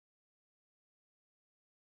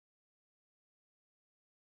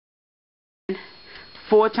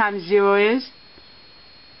4 times 0 is?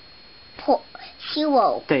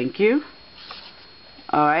 0. Thank you.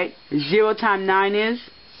 Alright. 0 times 9 is?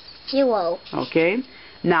 0. Okay.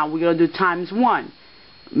 Now we're going to do times 1.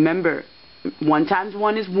 Remember, 1 times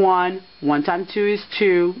 1 is 1. 1 times 2 is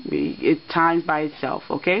 2. It times by itself.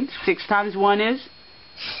 Okay. 6 times 1 is?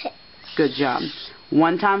 6. Good job.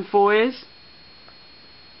 1 times 4 is?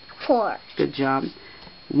 4. Good job.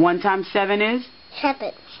 1 times 7 is?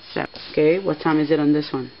 7. 7. Okay. What time is it on this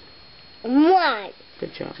one? 1.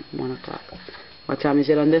 Good job. 1 o'clock. What time is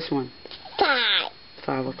it on this one? 5.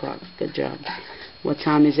 5 o'clock. Good job. What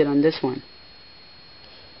time is it on this one?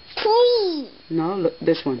 3. No, look,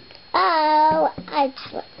 this one. Oh,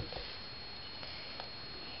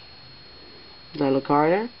 Does that look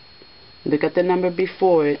harder? Look at the number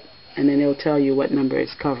before it, and then it'll tell you what number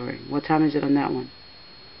it's covering. What time is it on that one?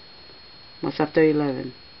 What's after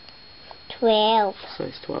 11? 12. So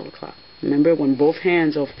it's 12 o'clock. Remember, when both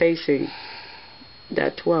hands are facing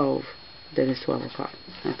that 12, then it's 12 o'clock.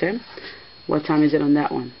 Okay? What time is it on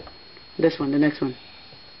that one? This one, the next one.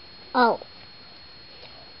 Oh.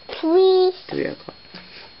 3. 3 o'clock.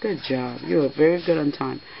 Good job. You were very good on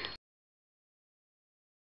time.